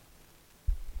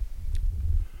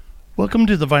Welcome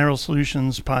to the Viral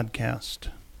Solutions Podcast.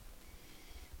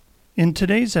 In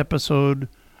today's episode,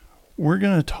 we're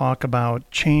going to talk about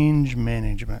change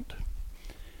management.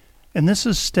 And this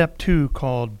is step 2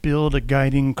 called Build a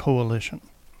Guiding Coalition.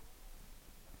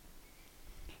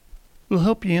 We'll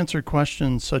help you answer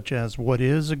questions such as what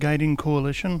is a guiding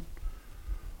coalition?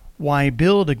 Why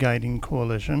build a guiding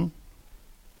coalition?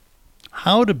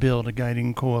 How to build a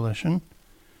guiding coalition?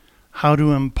 How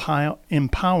to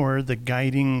empower the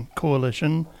guiding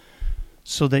coalition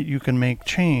so that you can make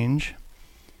change,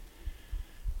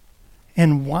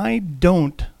 and why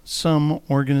don't some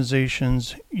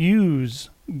organizations use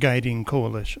guiding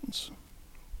coalitions?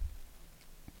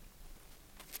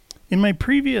 In my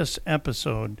previous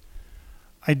episode,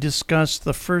 I discussed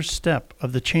the first step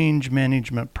of the change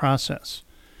management process,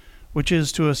 which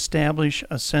is to establish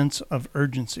a sense of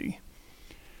urgency.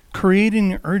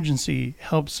 Creating urgency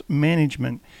helps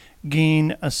management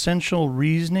gain essential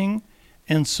reasoning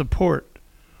and support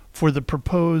for the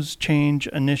proposed change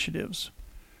initiatives.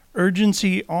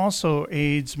 Urgency also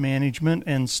aids management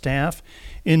and staff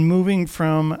in moving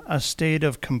from a state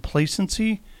of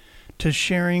complacency to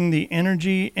sharing the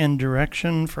energy and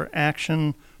direction for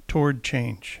action toward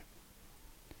change.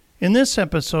 In this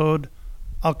episode,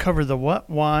 I'll cover the what,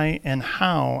 why, and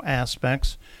how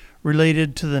aspects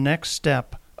related to the next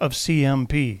step of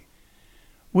CMP,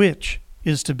 which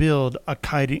is to build a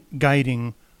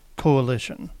guiding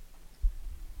coalition.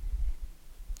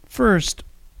 First,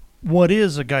 what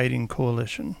is a guiding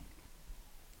coalition?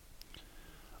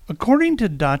 According to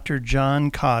Dr.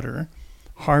 John Kotter,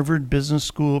 Harvard Business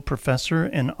School professor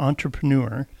and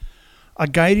entrepreneur, a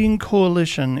guiding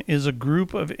coalition is a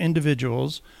group of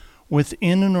individuals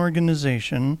within an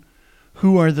organization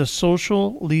who are the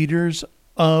social leaders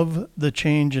of the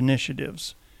change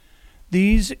initiatives.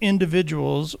 These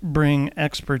individuals bring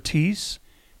expertise,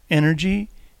 energy,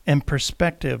 and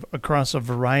perspective across a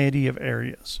variety of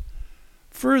areas.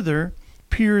 Further,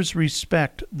 peers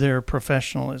respect their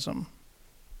professionalism.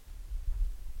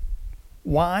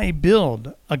 Why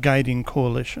build a guiding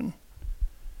coalition?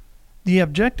 The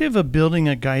objective of building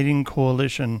a guiding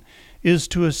coalition is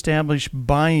to establish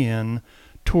buy-in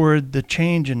toward the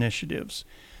change initiatives.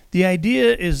 The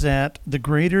idea is that the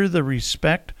greater the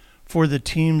respect for the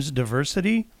team's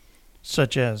diversity,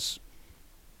 such as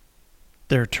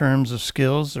their terms of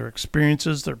skills, their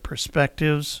experiences, their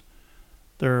perspectives,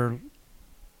 their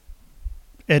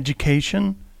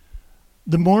education,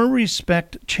 the more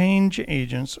respect change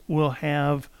agents will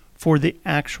have for the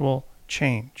actual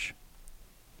change.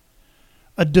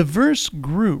 A diverse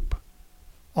group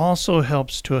also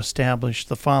helps to establish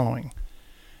the following: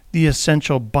 the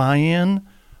essential buy-in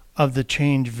of the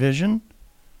change vision,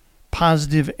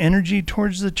 positive energy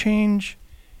towards the change,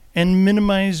 and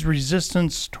minimize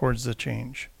resistance towards the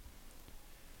change.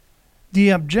 The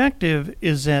objective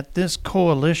is that this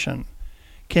coalition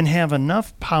can have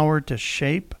enough power to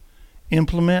shape,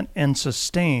 implement, and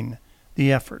sustain the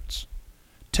efforts.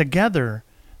 Together,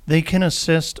 they can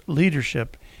assist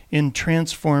leadership in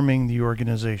transforming the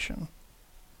organization.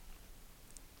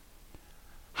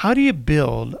 How do you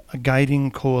build a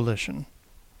guiding coalition?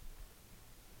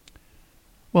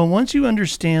 Well, once you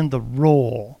understand the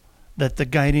role that the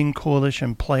guiding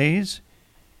coalition plays,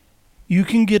 you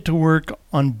can get to work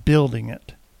on building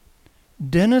it.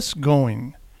 Dennis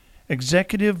Going,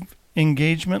 Executive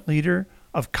Engagement Leader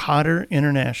of Kotter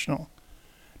International,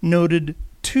 noted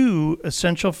 2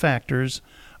 essential factors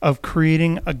of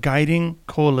creating a guiding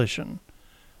coalition: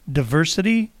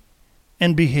 diversity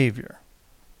and behavior.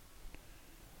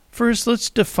 First, let's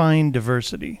define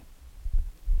diversity.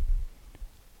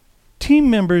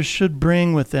 Team members should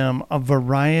bring with them a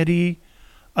variety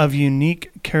of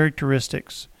unique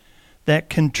characteristics that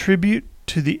contribute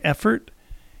to the effort.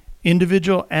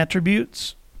 Individual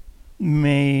attributes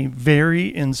may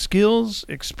vary in skills,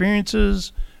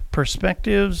 experiences,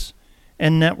 perspectives,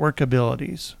 and network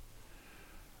abilities.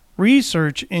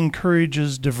 Research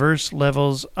encourages diverse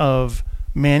levels of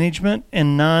management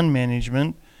and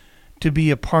non-management to be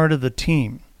a part of the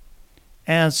team.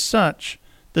 As such,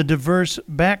 the diverse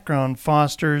background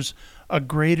fosters a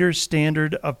greater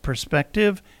standard of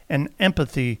perspective and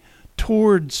empathy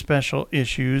toward special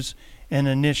issues and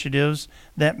initiatives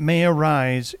that may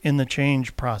arise in the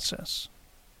change process.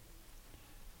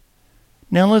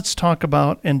 Now let's talk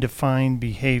about and define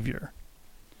behavior.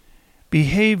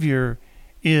 Behavior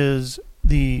is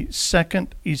the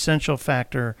second essential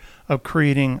factor of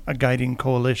creating a guiding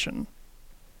coalition.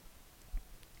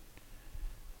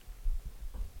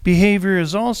 Behavior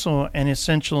is also an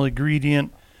essential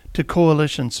ingredient to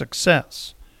coalition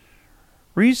success.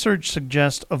 Research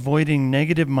suggests avoiding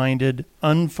negative-minded,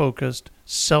 unfocused,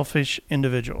 selfish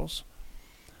individuals.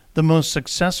 The most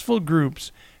successful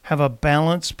groups have a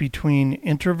balance between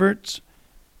introverts,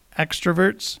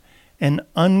 extroverts, and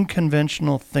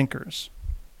unconventional thinkers.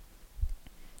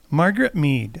 Margaret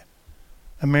Mead,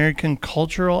 American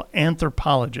cultural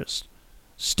anthropologist,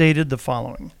 stated the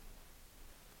following,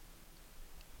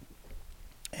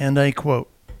 and I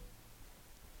quote,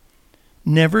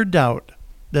 "Never doubt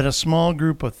that a small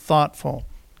group of thoughtful,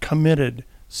 committed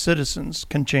citizens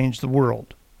can change the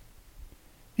world.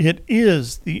 It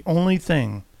is the only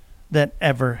thing that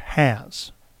ever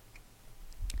has."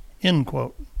 End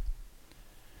quote.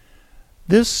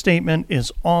 This statement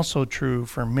is also true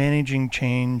for managing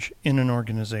change in an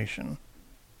organization.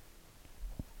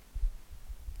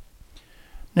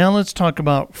 Now let's talk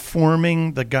about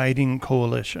forming the guiding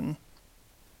coalition.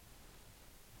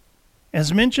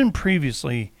 As mentioned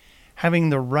previously, having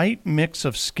the right mix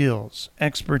of skills,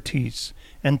 expertise,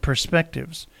 and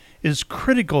perspectives is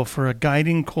critical for a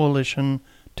guiding coalition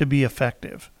to be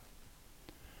effective.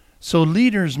 So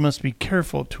leaders must be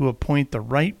careful to appoint the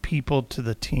right people to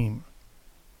the team.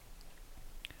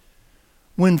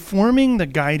 When forming the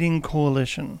guiding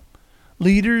coalition,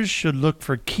 leaders should look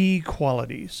for key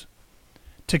qualities.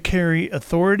 To carry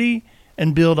authority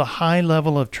and build a high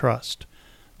level of trust,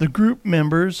 the group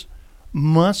members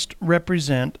must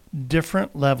represent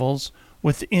different levels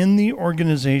within the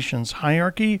organization's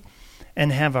hierarchy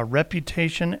and have a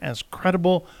reputation as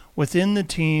credible within the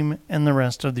team and the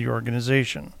rest of the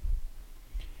organization.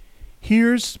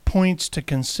 Here's points to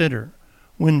consider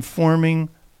when forming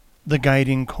the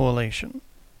guiding coalition.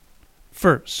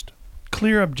 First,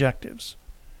 clear objectives.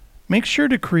 Make sure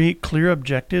to create clear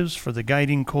objectives for the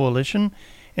guiding coalition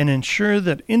and ensure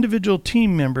that individual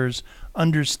team members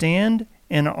understand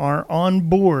and are on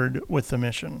board with the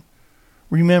mission.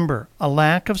 Remember, a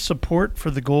lack of support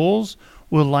for the goals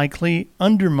will likely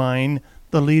undermine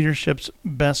the leadership's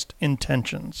best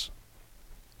intentions.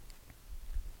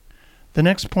 The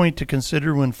next point to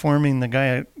consider when forming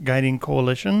the guiding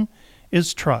coalition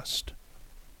is trust.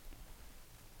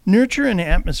 Nurture an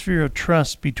atmosphere of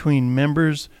trust between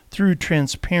members through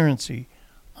transparency,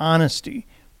 honesty,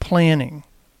 planning.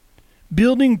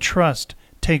 Building trust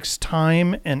takes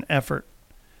time and effort.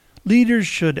 Leaders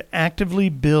should actively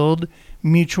build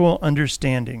mutual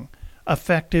understanding,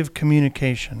 effective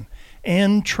communication,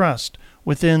 and trust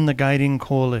within the guiding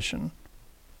coalition.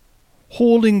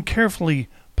 Holding carefully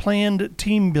planned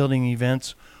team-building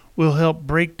events will help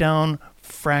break down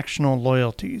fractional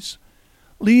loyalties.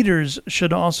 Leaders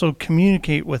should also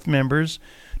communicate with members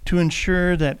to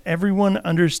ensure that everyone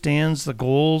understands the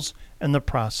goals and the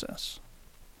process.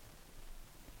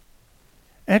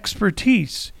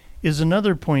 Expertise is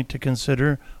another point to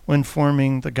consider when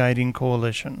forming the guiding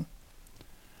coalition.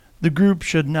 The group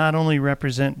should not only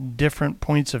represent different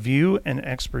points of view and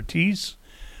expertise,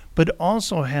 but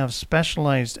also have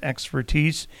specialized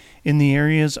expertise in the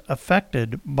areas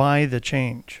affected by the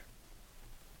change.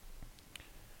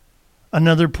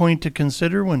 Another point to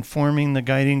consider when forming the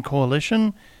guiding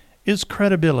coalition is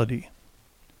credibility.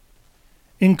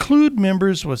 Include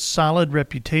members with solid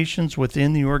reputations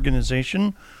within the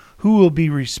organization who will be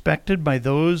respected by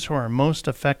those who are most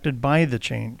affected by the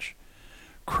change.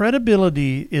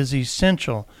 Credibility is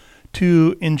essential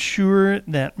to ensure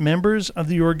that members of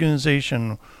the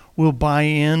organization will buy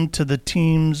into the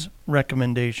team's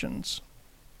recommendations.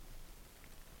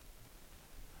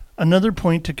 Another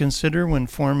point to consider when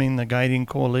forming the guiding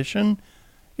coalition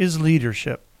is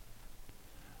leadership.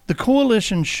 The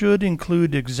coalition should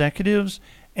include executives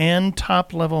and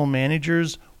top-level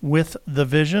managers with the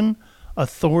vision,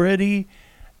 authority,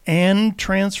 and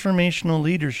transformational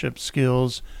leadership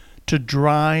skills to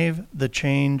drive the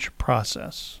change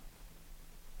process.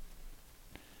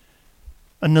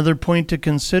 Another point to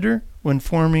consider when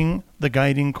forming the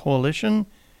guiding coalition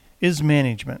is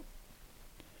management.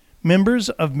 Members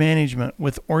of management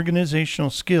with organizational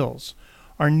skills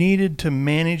are needed to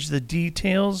manage the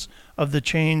details of the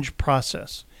change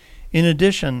process. In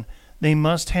addition, they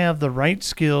must have the right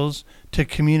skills to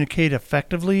communicate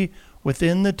effectively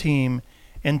within the team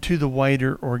and to the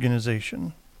wider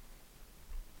organization.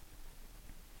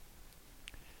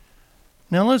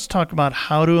 Now let's talk about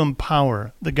how to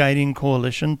empower the guiding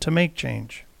coalition to make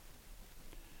change.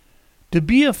 To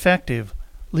be effective,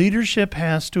 leadership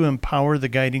has to empower the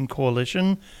guiding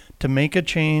coalition to make a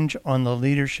change on the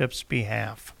leadership's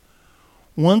behalf.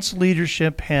 Once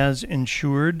leadership has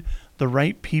ensured the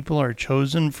right people are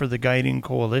chosen for the guiding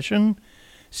coalition,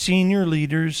 senior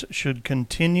leaders should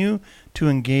continue to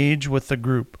engage with the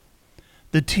group.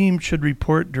 The team should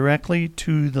report directly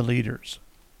to the leaders.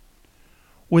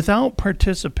 Without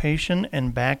participation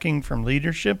and backing from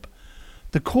leadership,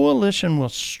 the coalition will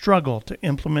struggle to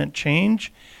implement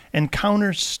change and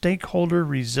counter stakeholder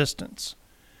resistance.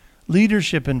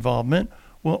 Leadership involvement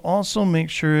will also make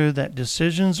sure that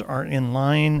decisions are in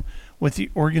line with the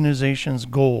organization's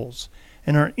goals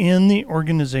and are in the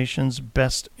organization's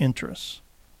best interests.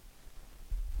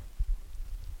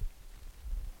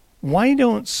 Why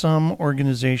don't some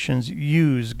organizations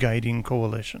use guiding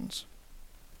coalitions?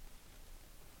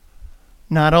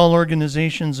 Not all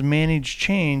organizations manage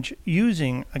change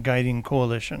using a guiding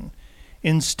coalition.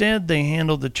 Instead, they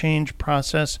handle the change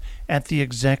process at the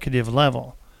executive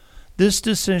level. This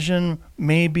decision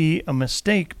may be a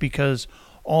mistake because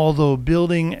although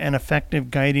building an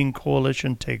effective guiding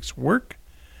coalition takes work,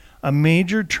 a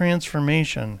major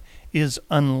transformation is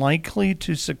unlikely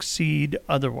to succeed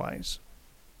otherwise.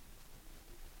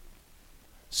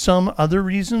 Some other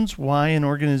reasons why an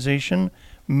organization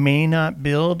may not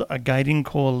build a guiding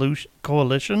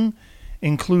coalition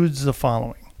includes the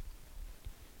following.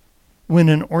 When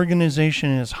an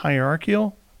organization is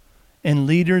hierarchical and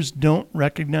leaders don't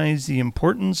recognize the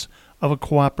importance of a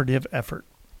cooperative effort.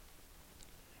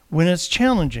 When it's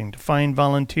challenging to find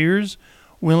volunteers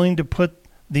willing to put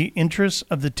the interests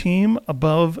of the team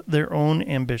above their own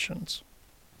ambitions.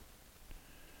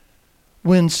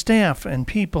 When staff and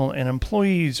people and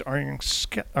employees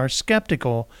are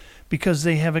skeptical because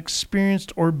they have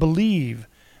experienced or believe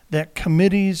that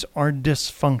committees are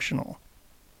dysfunctional.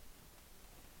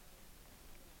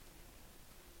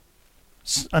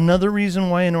 Another reason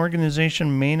why an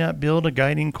organization may not build a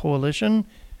guiding coalition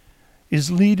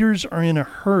is leaders are in a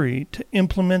hurry to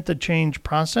implement the change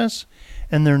process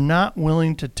and they're not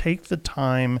willing to take the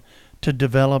time to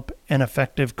develop an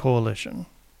effective coalition.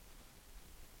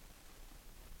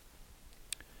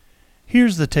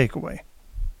 Here's the takeaway.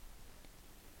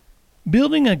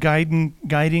 Building a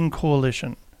guiding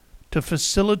coalition to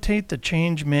facilitate the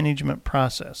change management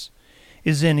process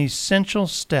is an essential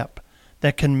step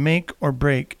that can make or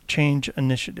break change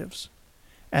initiatives.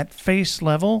 At face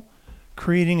level,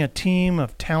 creating a team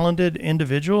of talented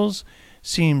individuals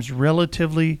seems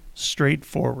relatively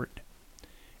straightforward.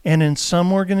 And in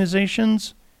some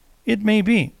organizations, it may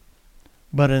be,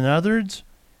 but in others,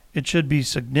 it should be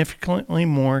significantly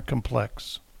more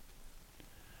complex.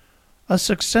 A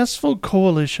successful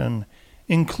coalition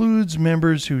includes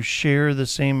members who share the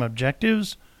same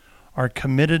objectives, are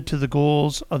committed to the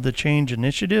goals of the change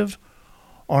initiative,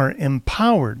 are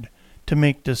empowered to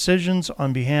make decisions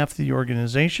on behalf of the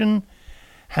organization,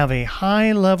 have a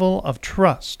high level of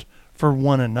trust for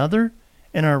one another,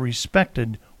 and are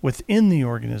respected within the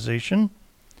organization.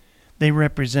 They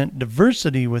represent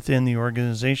diversity within the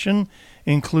organization,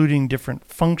 including different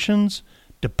functions,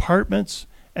 departments,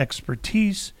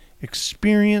 expertise,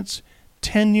 experience,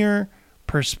 tenure,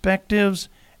 perspectives,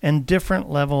 and different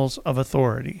levels of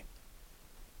authority.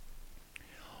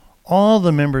 All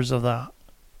the members of the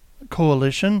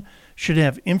coalition should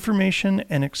have information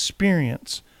and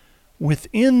experience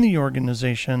within the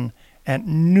organization at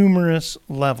numerous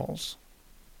levels.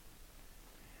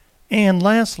 And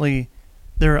lastly,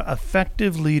 they're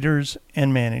effective leaders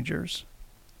and managers.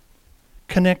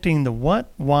 Connecting the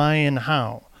what, why, and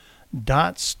how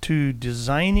dots to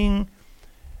designing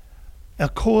a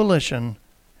coalition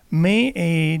may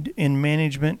aid in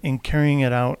management in carrying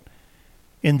it out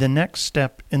in the next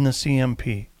step in the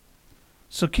CMP.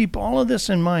 So keep all of this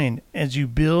in mind as you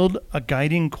build a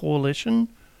guiding coalition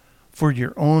for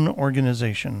your own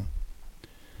organization.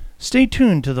 Stay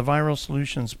tuned to the Viral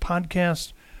Solutions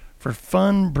podcast for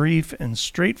fun, brief, and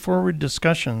straightforward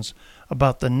discussions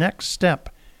about the next step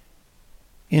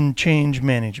in change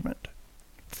management,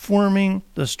 forming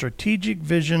the strategic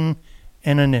vision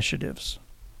and initiatives.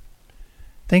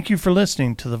 Thank you for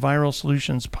listening to the Viral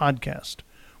Solutions podcast,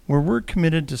 where we're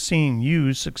committed to seeing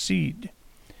you succeed.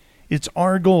 It's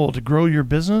our goal to grow your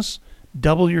business,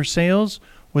 double your sales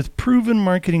with proven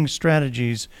marketing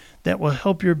strategies that will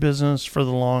help your business for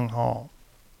the long haul.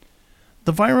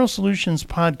 The Viral Solutions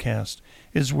podcast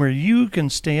is where you can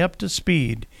stay up to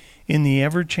speed in the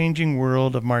ever-changing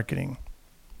world of marketing.